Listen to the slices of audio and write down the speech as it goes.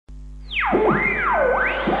Ladies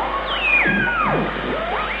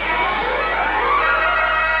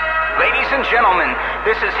and gentlemen,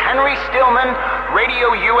 this is Henry Stillman,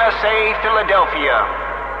 Radio USA, Philadelphia.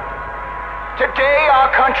 Today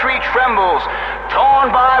our country trembles,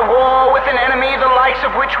 torn by war with an enemy the likes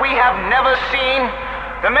of which we have never seen.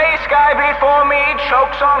 The May sky before me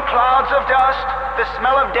chokes on clouds of dust, the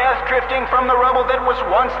smell of death drifting from the rubble that was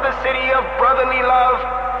once the city of brotherly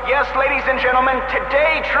love. Yes, ladies and gentlemen,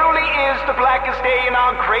 today truly is the blackest day in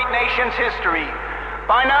our great nation's history.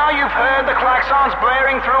 By now you've heard the klaxons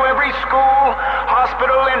blaring through every school,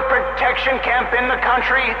 hospital, and protection camp in the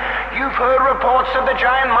country. You've heard reports of the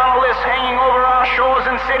giant monoliths hanging over our shores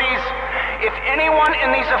and cities. If anyone in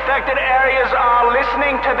these affected areas are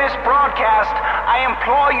listening to this broadcast, I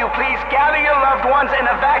implore you, please gather your loved ones and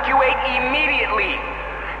evacuate immediately.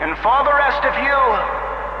 And for the rest of you,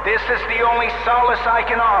 this is the only solace I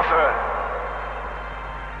can offer.